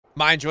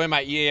Enjoying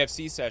my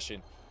EAFC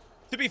session.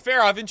 To be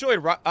fair, I've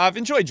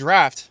enjoyed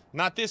draft.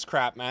 Not this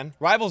crap, man.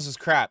 Rivals is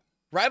crap.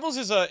 Rivals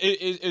is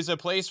a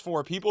place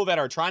for people that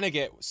are trying to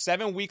get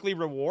 7 weekly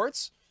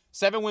rewards,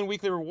 7-win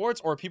weekly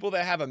rewards, or people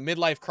that have a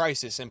midlife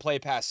crisis and play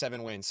past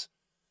 7 wins.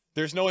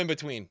 There's no in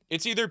between.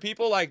 It's either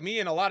people like me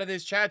and a lot of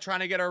this chat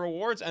trying to get our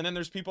rewards, and then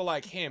there's people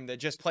like him that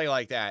just play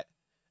like that.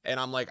 And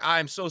I'm like,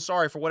 I'm so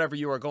sorry for whatever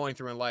you are going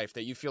through in life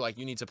that you feel like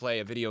you need to play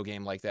a video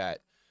game like that.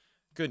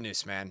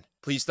 Goodness, man.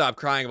 Please stop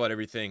crying about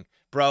everything.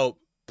 Bro,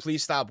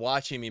 please stop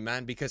watching me,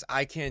 man, because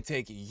I can't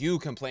take you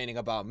complaining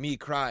about me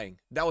crying.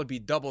 That would be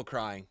double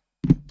crying.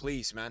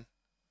 Please, man.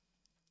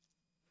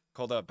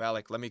 Hold up,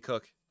 Ballack. Let me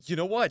cook. You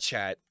know what,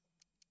 chat?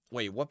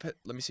 Wait, what?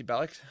 Let me see,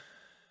 Ballack.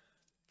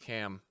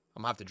 Cam.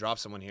 I'm gonna have to drop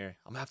someone here.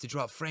 I'm gonna have to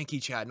drop Frankie,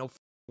 chat. No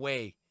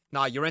way.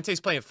 Nah, Llorente's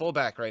playing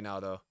fullback right now,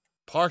 though.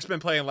 Park's been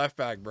playing left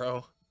back,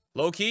 bro.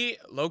 Low key,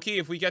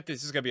 if we get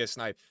this is gonna be a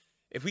snipe.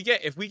 If we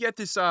get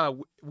this,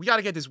 we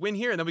gotta get this win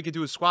here, and then we could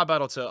do a squad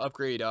battle to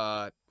upgrade,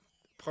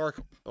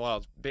 Park.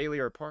 Well, Bailey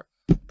or Park.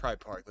 Probably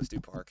Park. Let's do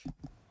Park.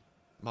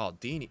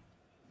 Maldini.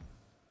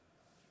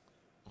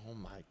 Oh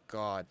my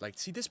god. Like,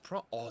 see this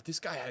oh, this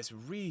guy has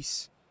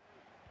Reese.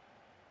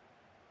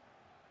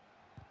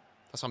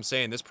 That's what I'm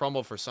saying. This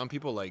promo for some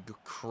people, like,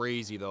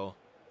 crazy, though.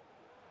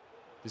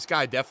 This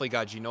guy definitely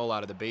got Ginola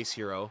out of the base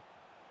hero.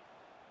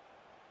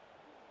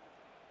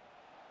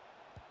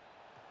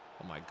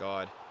 Oh, my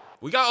God.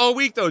 We got all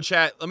week, though,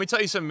 chat. Let me tell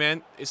you something,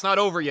 man. It's not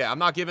over yet. I'm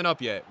not giving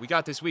up yet. We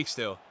got this week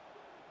still.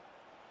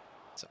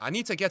 So I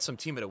need to get some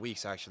Team of the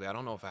Weeks, actually. I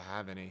don't know if I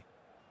have any.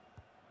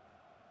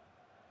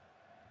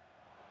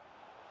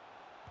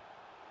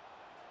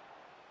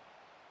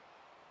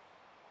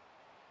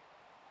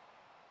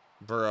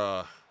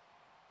 Bruh.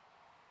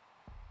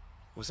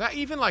 Was that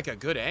even, like, a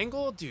good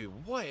angle?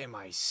 Dude, what am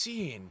I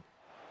seeing?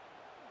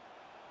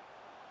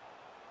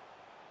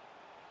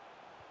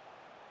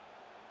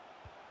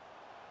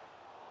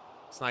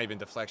 It's not even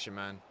deflection,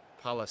 man.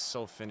 Paula's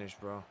so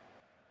finished, bro.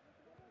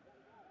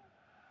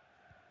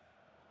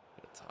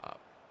 At the top.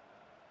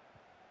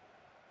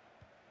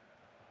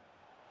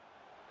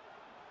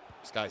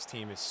 This guy's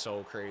team is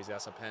so crazy.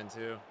 That's a pen,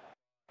 too.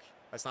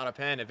 That's not a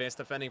pen. Advanced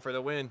defending for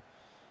the win.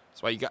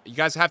 That's why you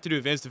guys have to do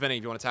advanced defending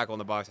if you want to tackle in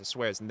the box. I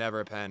swear, it's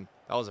never a pen.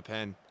 That was a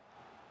pen.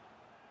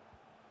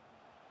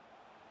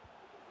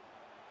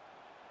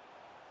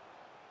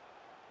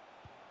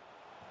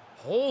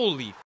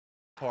 Holy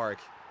Park.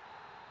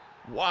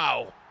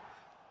 Wow.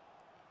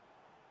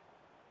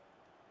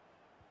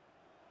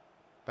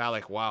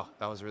 Ballack, wow.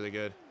 That was really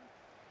good.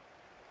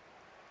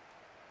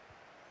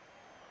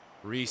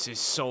 Reese is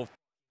so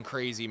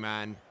crazy,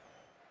 man.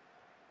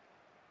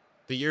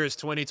 The year is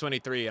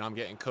 2023, and I'm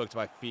getting cooked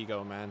by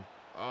Figo, man.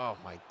 Oh,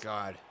 my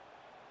God.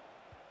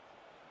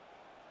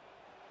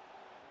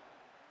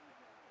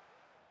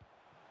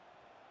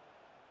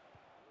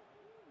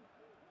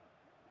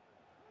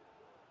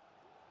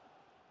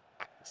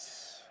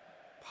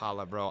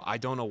 Paula, bro. I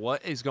don't know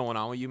what is going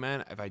on with you,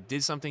 man. If I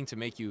did something to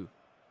make you,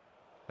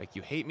 like,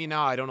 you hate me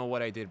now, I don't know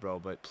what I did, bro.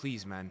 But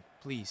please, man.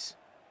 Please.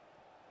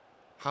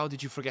 How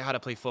did you forget how to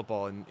play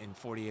football in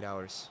 48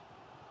 hours?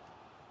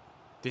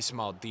 This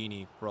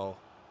Maldini, bro.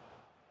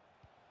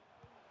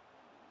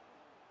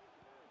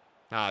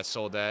 Ah, I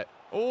sold that.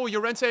 Oh,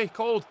 Llorente,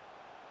 cold.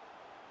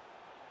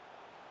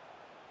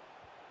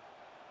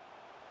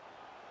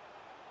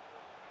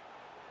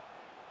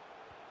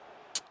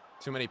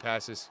 Too many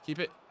passes. Keep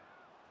it.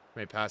 Too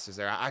many passes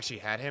there. I actually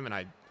had him, and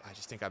I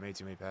just think I made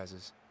too many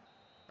passes.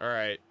 All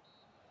right.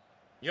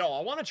 Yo,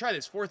 I want to try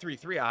this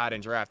 4-3-3 I had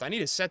in draft. I need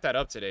to set that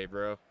up today,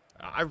 bro.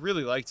 I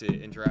really liked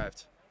it in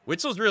draft.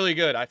 Witzel's really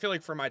good. I feel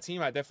like for my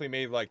team, I definitely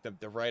made, like,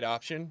 the right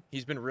option.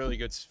 He's been really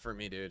good for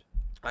me, dude.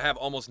 I have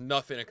almost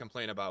nothing to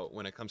complain about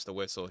when it comes to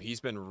Witzel. He's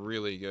been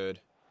really good.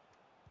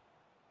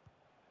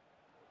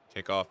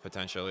 Kickoff,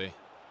 potentially.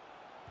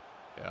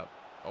 Yep.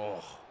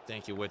 Oh,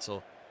 thank you,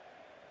 Witzel.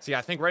 See,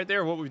 I think right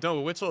there, what we've done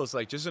with Witzel is,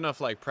 like, just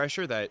enough, like,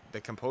 pressure that the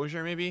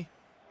composure, maybe.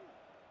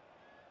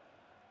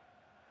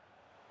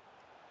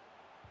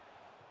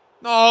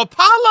 No,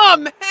 Pala,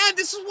 man!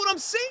 This is what I'm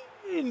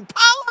saying!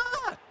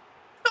 Pala!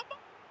 Come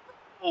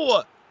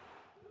on!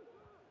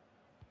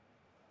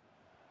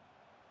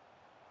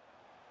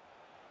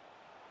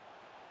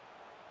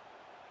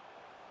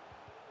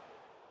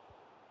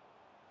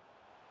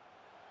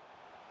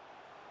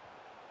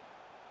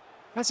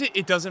 That's it.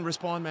 It doesn't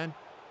respond, man.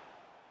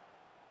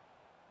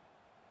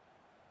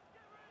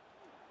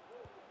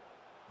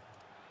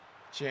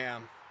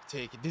 Jam.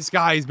 Take it. This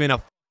guy has been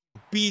a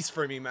beast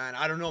for me, man.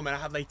 I don't know, man. I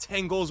have like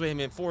 10 goals with him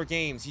in 4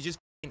 games. He just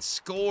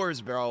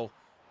scores, bro.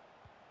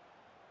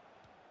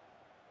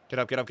 Get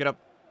up, get up, get up.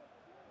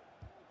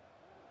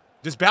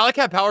 Does Ballack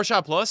have Power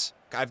Shot Plus?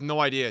 I have no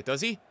idea.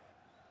 Does he?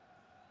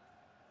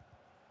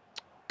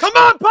 Come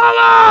on,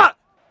 Paula!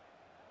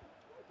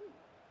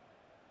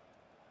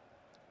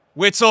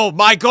 Witzel,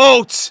 my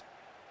goat!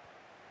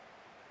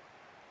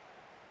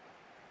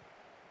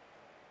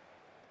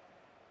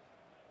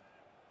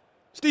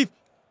 Steve,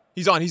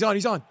 he's on, he's on,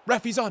 he's on.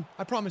 Ref, he's on.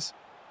 I promise.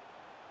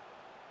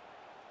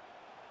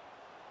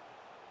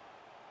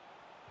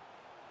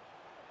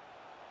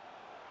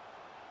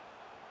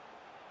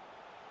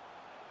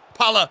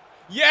 Pala.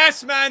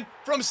 Yes, man.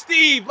 From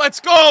Steve. Let's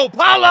go.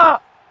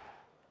 Pala.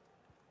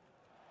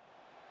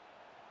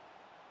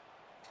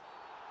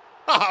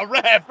 Ah,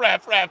 ref.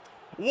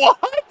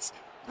 What?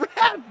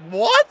 Ref,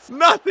 what?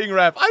 Nothing,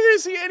 ref. I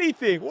didn't see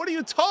anything. What are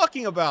you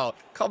talking about?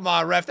 Come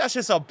on, ref. That's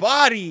just a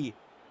body.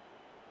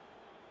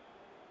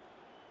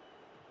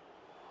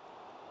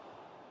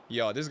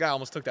 Yo, this guy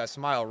almost took that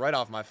smile right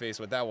off my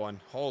face with that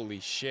one. Holy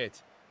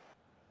shit.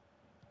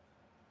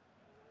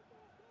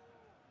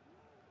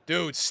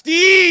 Dude,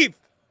 Steve!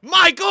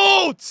 My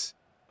goat!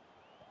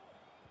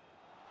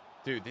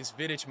 Dude, this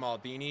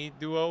Vidic-Maldini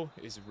duo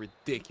is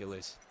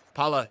ridiculous.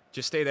 Pala,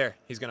 just stay there.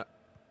 He's gonna...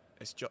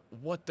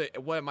 What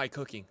am I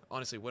cooking?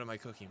 Honestly, what am I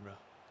cooking, bro?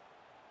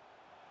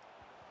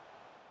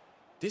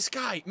 This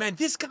guy, man,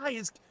 this guy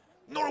is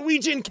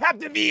Norwegian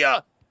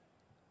Capdevia.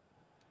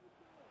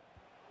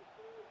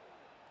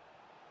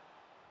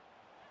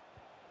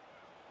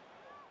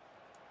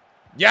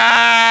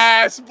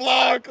 Yes,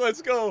 block.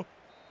 Let's go.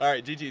 All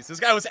right, GG's.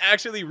 This guy was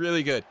actually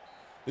really good.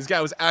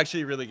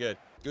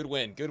 Good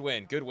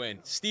win.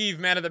 Steve,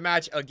 man of the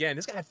match again.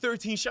 This guy had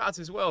 13 shots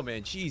as well,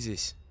 man.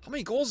 Jesus. How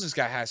many goals this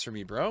guy has for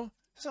me, bro?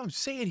 That's what I'm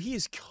saying. He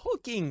is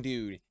cooking,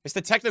 dude. It's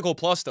the technical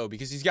plus, though,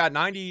 because he's got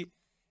 90,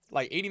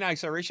 like 89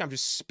 acceleration. I'm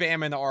just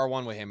spamming the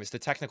R1 with him. It's the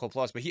technical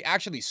plus, but he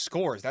actually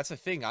scores. That's the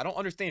thing. I don't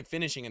understand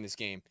finishing in this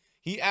game.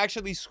 He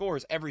actually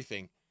scores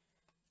everything.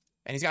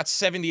 And he's got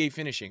 78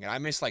 finishing, and I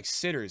miss, like,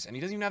 sitters, and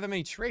he doesn't even have that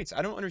many traits.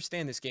 I don't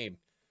understand this game.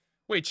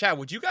 Wait, chat,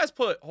 would you guys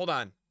put... Hold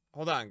on.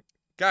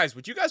 Guys,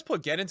 would you guys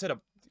put get into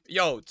the...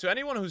 Yo, to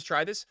anyone who's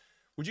tried this,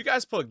 would you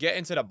guys put get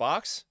into the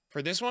box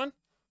for this one?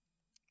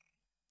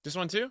 This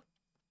one, too?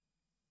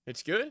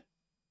 It's good?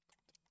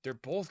 They're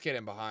both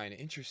getting behind.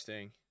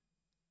 Interesting.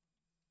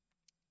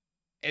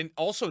 And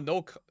also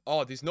no...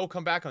 Oh, there's no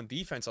comeback on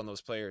defense on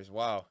those players.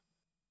 Wow.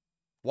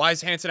 Why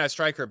is Hansen as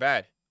striker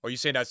bad? Or you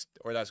say that's...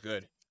 Or that's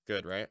good?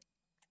 Good, right?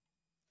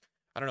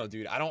 I don't know,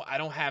 dude. I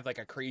don't have like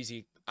a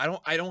crazy...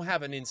 I don't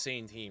have an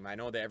insane team. I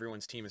know that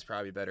everyone's team is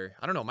probably better.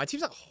 I don't know. My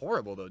team's not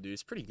horrible though, dude.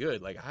 It's pretty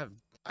good. Like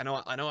I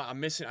know I'm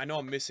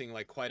missing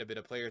like quite a bit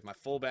of players. My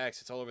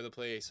fullbacks, it's all over the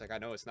place. Like I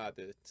know it's not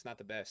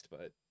the best,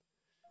 but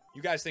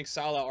you guys think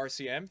Salah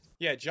RCM?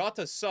 Yeah,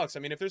 Jota sucks. I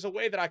mean, if there's a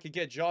way that I could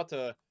get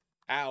Jota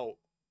out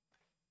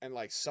and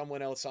like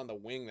someone else on the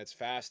wing that's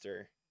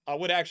faster, I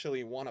would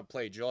actually want to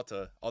play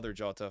other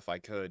Jota if I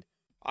could.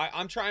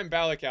 I'm trying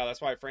Ballack out. That's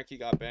why Frankie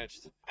got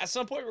benched. At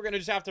some point, we're going to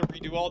just have to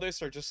redo all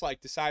this or just,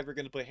 like, decide we're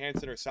going to play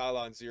Hansen or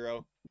Salah on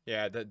 0.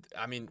 Yeah,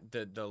 I mean,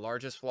 the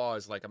largest flaw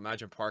is, like,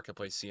 imagine Park could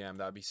play CM.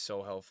 That would be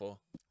so helpful.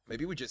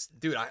 Maybe we just...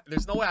 Dude,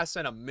 there's no way I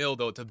sent a mil,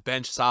 though, to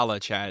bench Salah,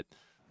 chat.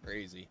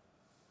 Crazy.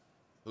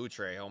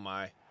 Utre, oh,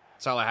 my.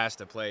 Salah has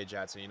to play,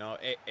 Jatson, you know?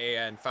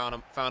 And found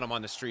him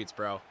on the streets,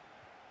 bro.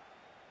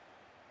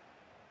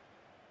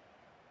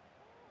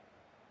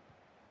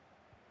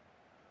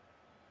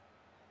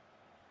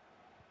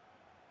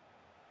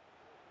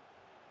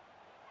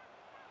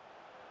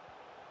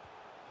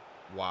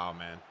 Wow,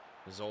 man.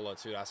 Zola,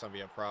 too. That's going to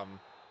be a problem.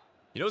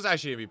 You know what's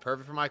actually going to be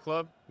perfect for my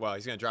club? Well,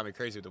 he's going to drive me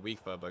crazy with the weak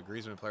foot, but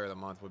Griezmann Player of the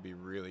Month would be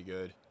really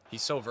good.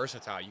 He's so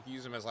versatile. You can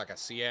use him as like a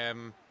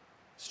CM,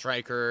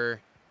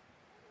 striker.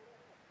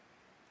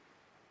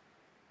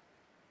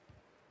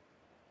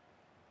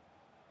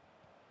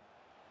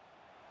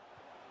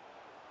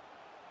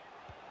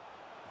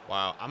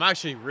 Wow. I'm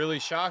actually really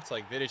shocked.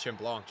 Like, Vidic and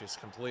Blanc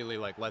just completely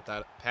like let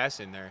that pass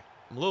in there.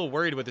 I'm a little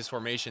worried with this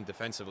formation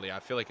defensively.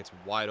 I feel like it's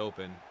wide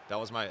open.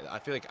 I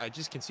feel like I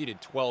just conceded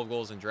 12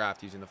 goals in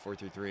draft using the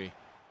 4-3-3.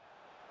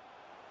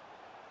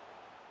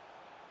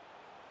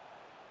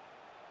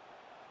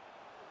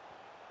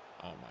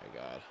 Oh my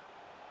god.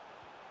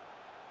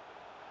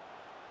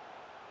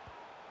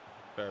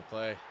 Fair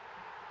play.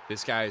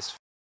 This guy is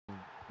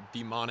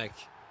demonic.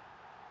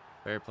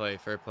 Fair play.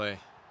 We're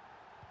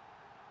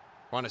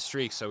on a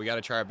streak, so we got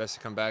to try our best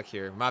to come back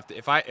here.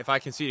 If I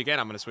concede again,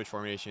 I'm going to switch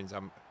formations. I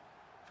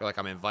feel like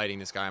I'm inviting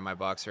this guy in my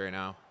box right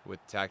now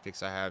with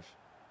tactics I have.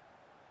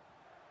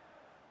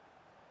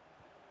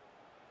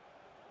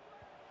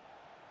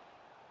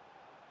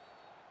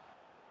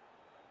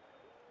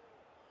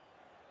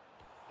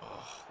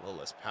 Oh, a little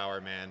less power,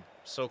 man.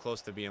 So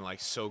close to being like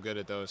so good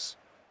at those.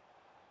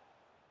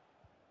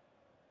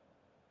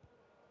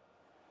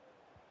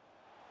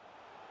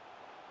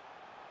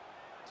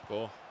 It's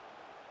cool.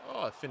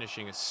 Oh,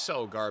 finishing is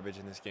so garbage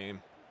in this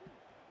game.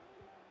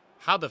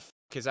 How the f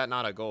is that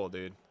not a goal,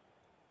 dude?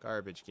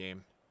 Garbage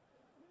game.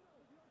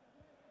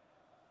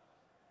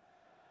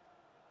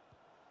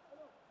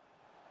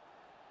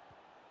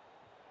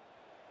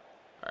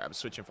 Alright, I'm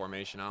switching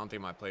formation. I don't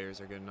think my players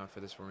are good enough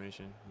for this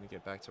formation. Let me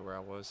get back to where I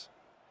was.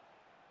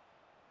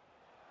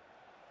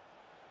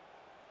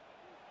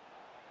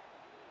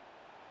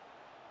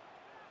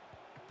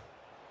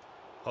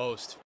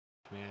 Host.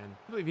 Man.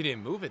 I believe he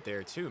didn't move it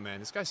there, too, man.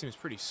 This guy seems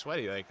pretty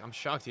sweaty. Like, I'm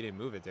shocked he didn't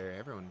move it there.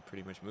 Everyone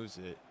pretty much moves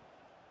it.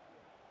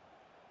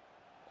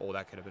 Oh,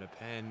 that could have been a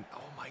pen.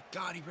 Oh, my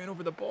God. He ran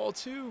over the ball,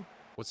 too.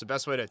 What's the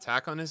best way to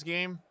attack on this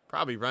game?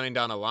 Probably running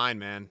down a line,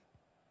 man.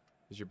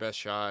 Is your best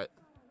shot.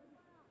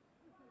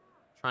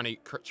 Trying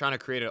to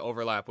create an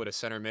overlap with a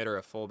center mid or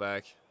a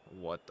fullback.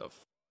 What the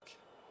fuck?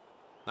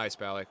 Nice,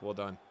 Ballack. Well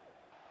done.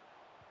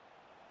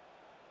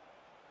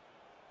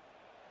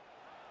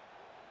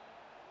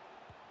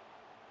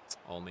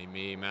 Only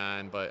me,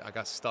 man. But I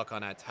got stuck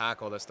on that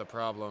tackle. That's the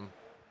problem.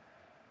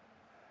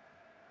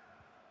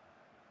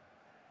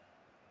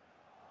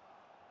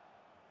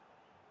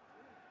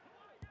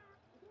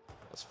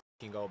 Let's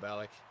fucking go,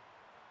 Ballack.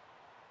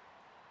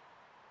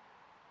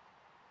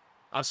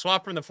 I've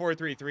swapped from the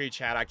 4-3-3,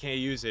 chat. I can't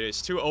use it.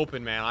 It's too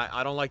open, man.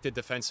 I don't like the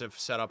defensive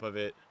setup of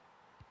it.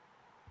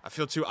 I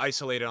feel too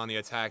isolated on the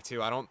attack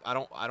too. I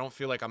don't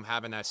feel like I'm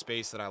having that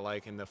space that I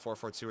like in the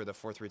 4-4-2 or the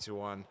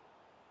 4-3-2-1.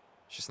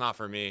 It's just not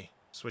for me.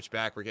 Switch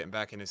back. We're getting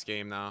back in this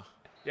game now.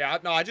 Yeah,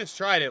 no, I just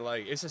tried it.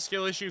 Like, it's a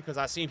skill issue because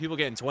I've seen people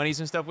getting 20s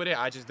and stuff with it.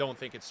 I just don't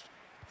think it's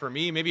for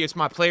me. Maybe it's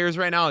my players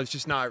right now. It's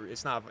just not.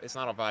 It's not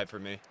a vibe for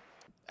me.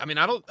 I mean,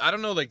 I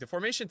don't know. Like, the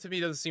formation to me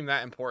doesn't seem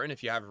that important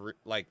if you have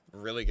like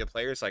really good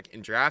players. Like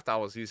in draft, I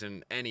was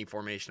using any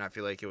formation. I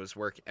feel like it was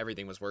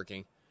everything was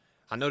working.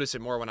 I notice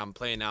it more when I'm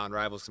playing now in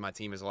Rivals because my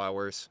team is a lot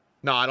worse.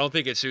 No, I don't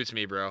think it suits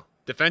me, bro.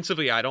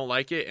 Defensively, I don't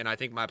like it, and I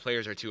think my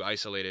players are too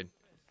isolated.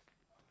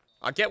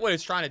 I get what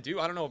it's trying to do.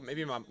 I don't know.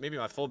 Maybe my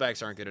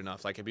fullbacks aren't good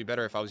enough. Like, it'd be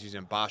better if I was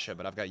using Basha,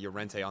 but I've got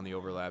Llorente on the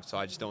overlap, so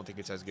I just don't think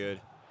it's as good.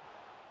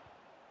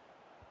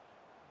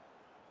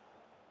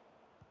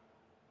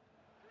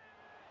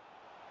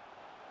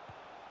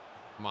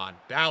 Come on,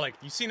 Ballack.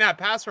 You seen that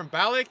pass from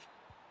Ballack?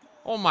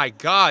 Oh my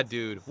god,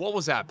 dude. What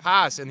was that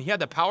pass? And he had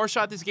the power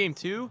shot this game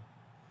too?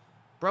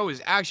 Bro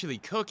is actually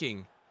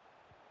cooking.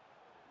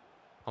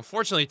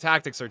 Unfortunately,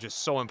 tactics are just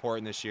so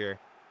important this year.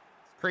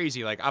 It's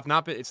crazy. Like,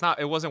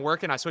 it wasn't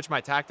working. I switched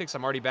my tactics.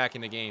 I'm already back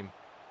in the game.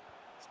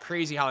 It's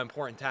crazy how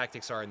important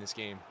tactics are in this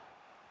game.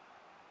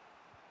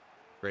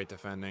 Great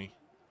defending.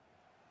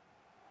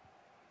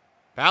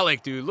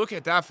 Ballack, dude. Look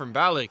at that from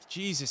Ballack.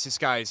 Jesus, this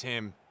guy is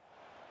him.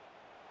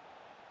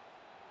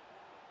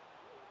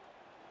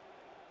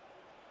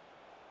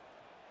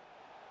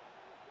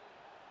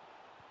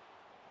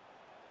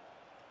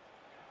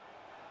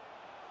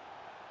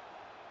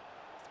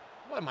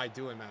 What am I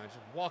doing, man? Just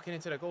walking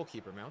into the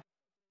goalkeeper, man. What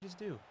do you just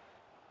do?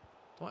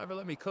 Don't ever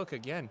let me cook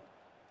again.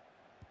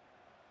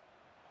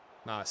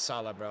 Nah,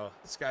 Salah, bro.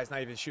 This guy's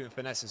not even shooting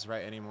finesses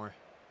right anymore.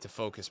 To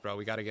focus, bro.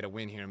 We got to get a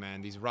win here,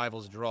 man. These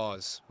Rivals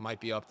draws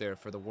might be up there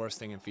for the worst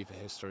thing in FIFA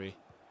history.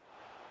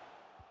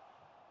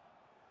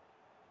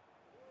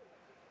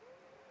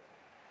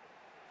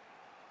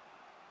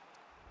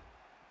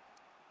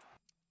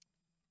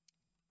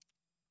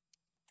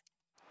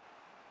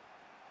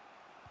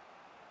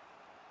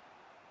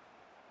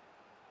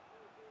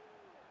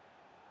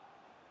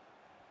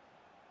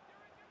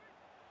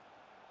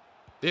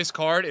 This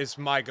card is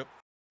my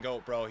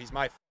goat, bro. He's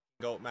my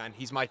goat, man.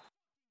 He's my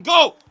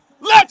goat.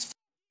 Let's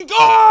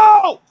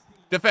go!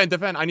 Defend,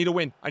 defend. I need a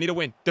win. I need a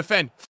win.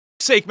 Defend.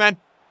 Sake, man.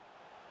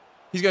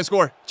 He's gonna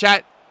score.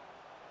 Chat.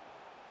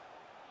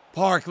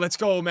 Park, let's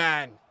go,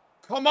 man.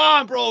 Come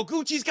on, bro.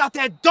 Gucci's got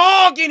that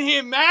dog in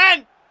him,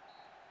 man.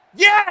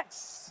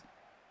 Yes!